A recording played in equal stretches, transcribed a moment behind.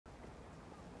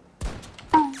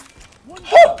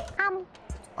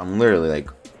I'm literally like,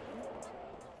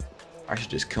 I should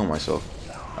just kill myself.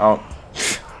 Oh.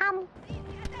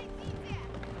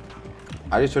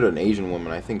 I just heard an Asian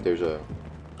woman. I think there's a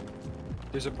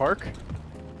park?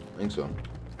 I think so.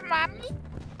 Mommy?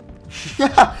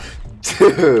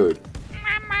 Dude.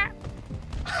 Mama.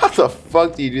 How the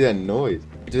fuck do you do that noise?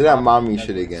 Do that mommy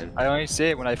shit again. I only say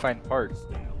it when I find park.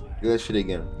 Do that shit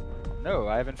again. No,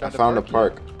 I haven't found I found a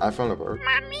park. Yet. I found a park.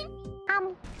 Mommy.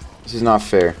 This is not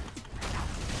fair.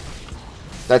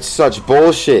 That's such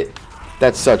bullshit.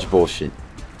 That's such bullshit.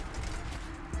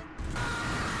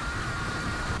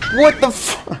 What the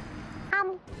fuck?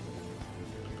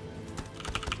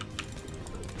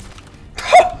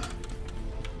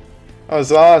 That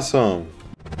was awesome.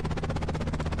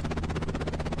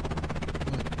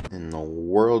 What in the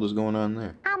world is going on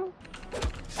there?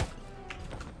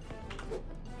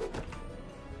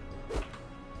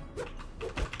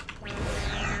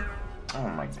 Oh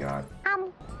my god.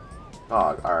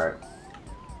 Oh, alright.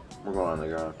 We're going on the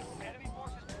ground.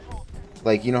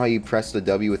 Like, you know how you press the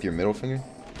W with your middle finger?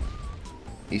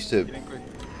 Used to.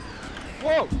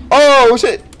 Whoa! Oh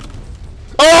shit!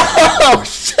 Oh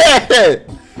shit!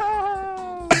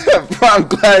 Bro, I'm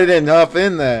glad I didn't hop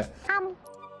in there.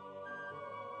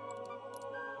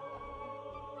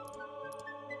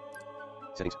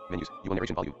 Settings, menus, U1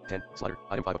 narration volume, 10, slider,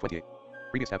 item 5 of 28.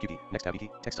 Previous tab Q key, next tab E key,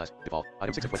 text size, default,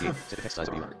 item 6 of 28, set the text size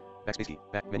of U. Backspace key,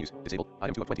 back, menus, disabled,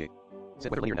 item 2 of 28. Set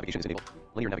whether linear navigation is enabled.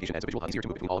 Linear navigation adds a visual hub easier to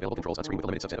move between all available controls on screen with a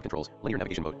limited subset of controls. Linear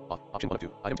navigation mode, off, option 1 of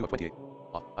 2, item 2 of 28.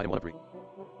 Off, item 1 of 3.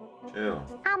 Chill.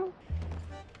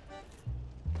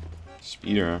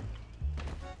 Speeder.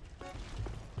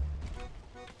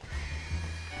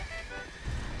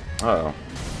 Uh-oh.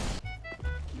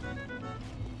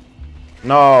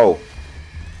 No!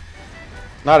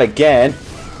 Not again!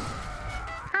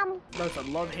 That's a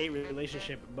love-hate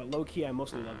relationship, but low-key, I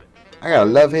mostly love it. I got a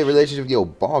love-hate relationship with your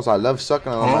balls. I love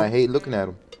sucking on them. I hate looking at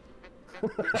them.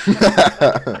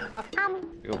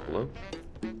 Yo, blow.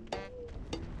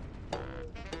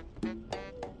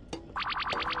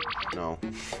 No.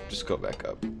 Just go back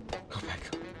up. Go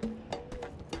back up.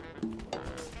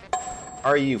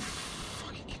 Are you